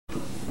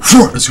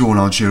What's going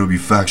on, JW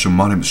Faction?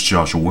 My name is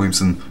Joshua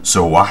Williamson.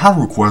 So I had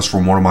a request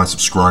from one of my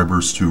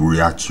subscribers to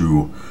react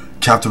to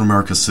Captain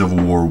America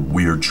Civil War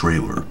weird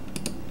trailer.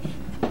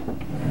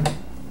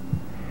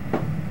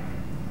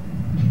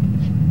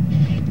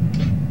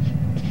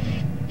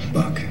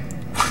 Buck,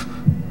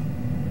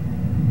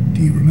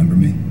 do you remember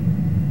me?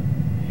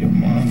 Your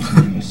mom's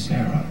name was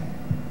Sarah.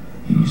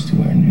 You used to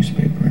wear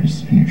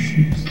newspapers in your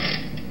shoes.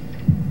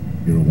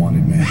 You're a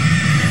wanted man.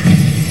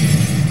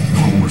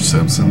 Homer I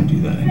Simpson. don't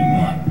do that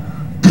anymore.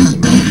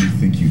 Whatever you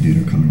think you did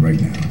are coming right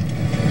now.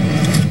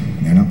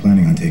 They're not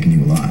planning on taking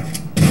you alive.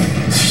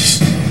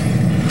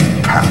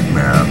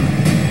 Pac-Man.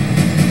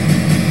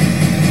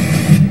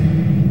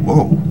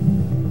 Whoa.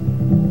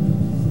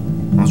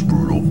 That was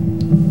brutal.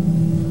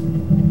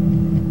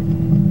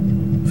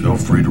 Feel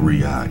free to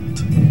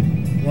react.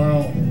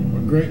 While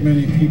a great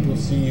many people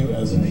see you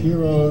as a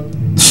hero,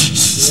 there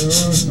are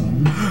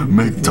some who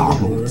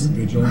McDonald's.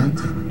 prefer the word vigilant.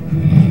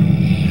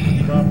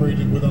 You've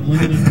operated with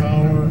unlimited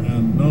power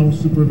and no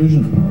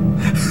supervision.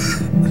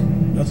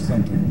 That's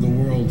something the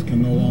world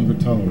can no longer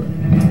tolerate.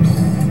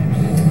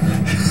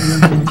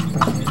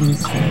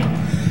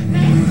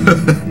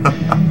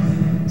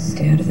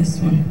 Stay out of this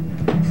one,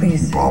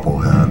 please.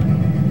 Bobblehead.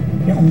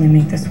 You'll only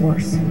make this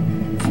worse.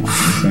 You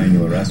saying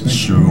you'll arrest me?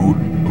 Shoot.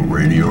 A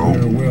radio.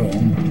 There will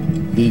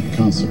be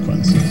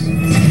consequences.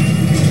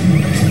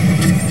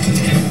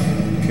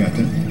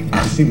 Captain,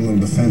 you seem a little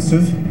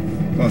defensive.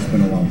 Well, it's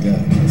been a long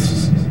day.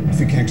 If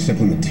you can't accept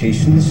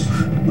limitations,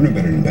 we're no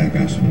better than bad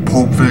guys.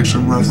 Pulp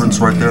Fiction reference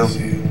right there.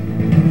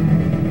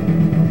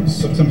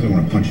 Sometimes I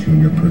want to punch you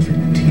in your perfect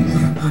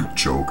teeth.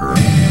 Joker.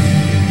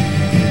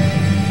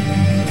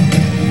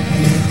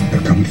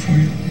 They're coming for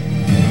you.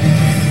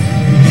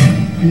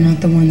 I'm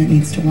not the one that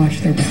needs to watch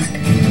their back.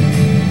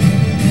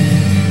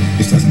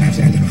 This doesn't have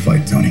to end in a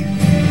fight, Tony.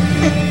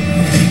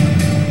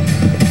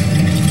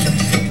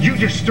 You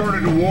just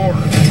started a war.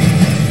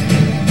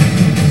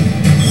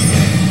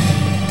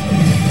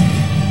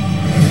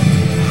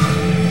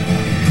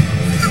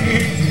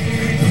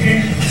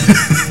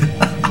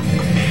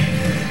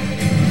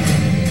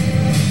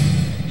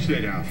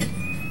 Stay down.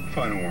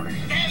 Final warning.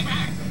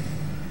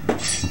 I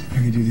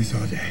can do this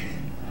all day.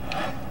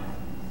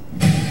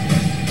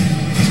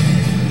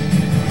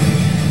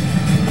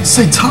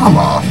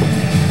 Saitama!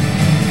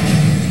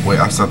 Wait,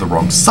 I said the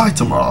wrong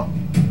Saitama!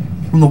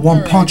 From the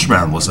One Punch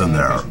Man was in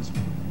there.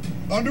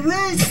 On the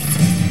roof!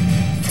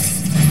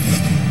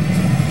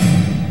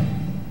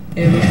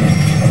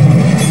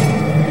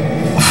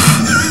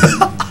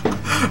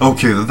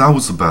 Okay, that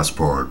was the best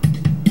part.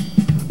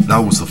 That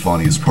was the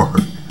funniest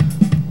part.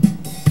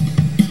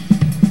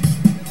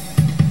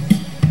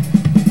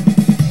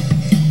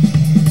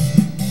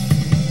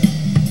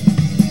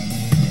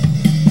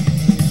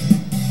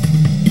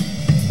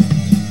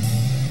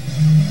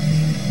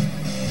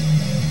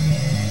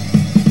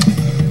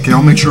 Okay,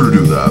 I'll make sure to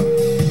do that.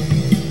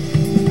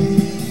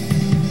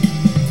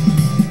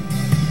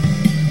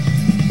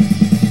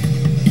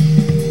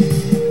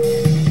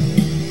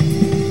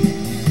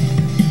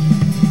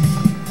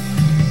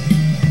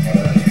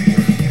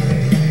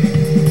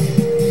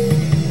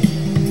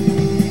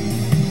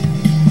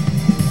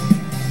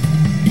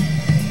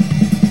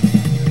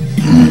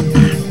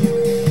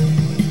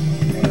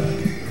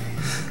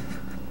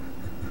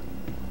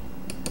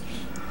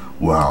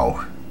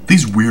 Wow.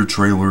 These weird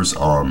trailers,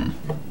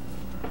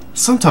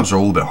 sometimes are a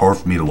little bit hard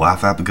for me to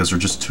laugh at because they're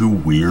just too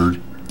weird.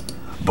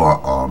 But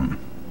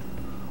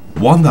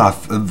one that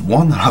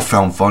I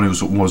found funny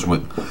was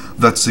with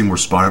that scene where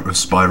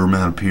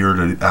Spider-Man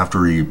appeared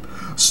after he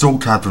stole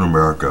Captain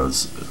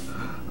America's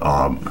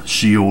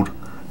shield,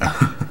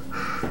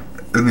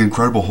 and the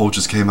Incredible Hulk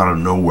just came out of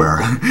nowhere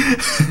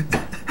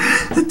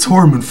and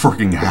tore him in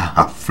freaking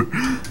half.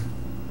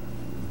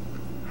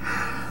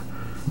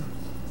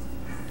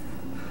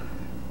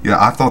 Yeah,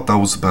 I thought that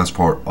was the best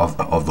part of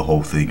the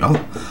whole thing.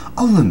 Other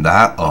than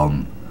that,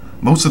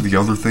 most of the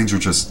other things are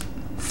just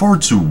far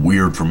too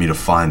weird for me to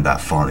find that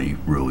funny,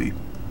 really.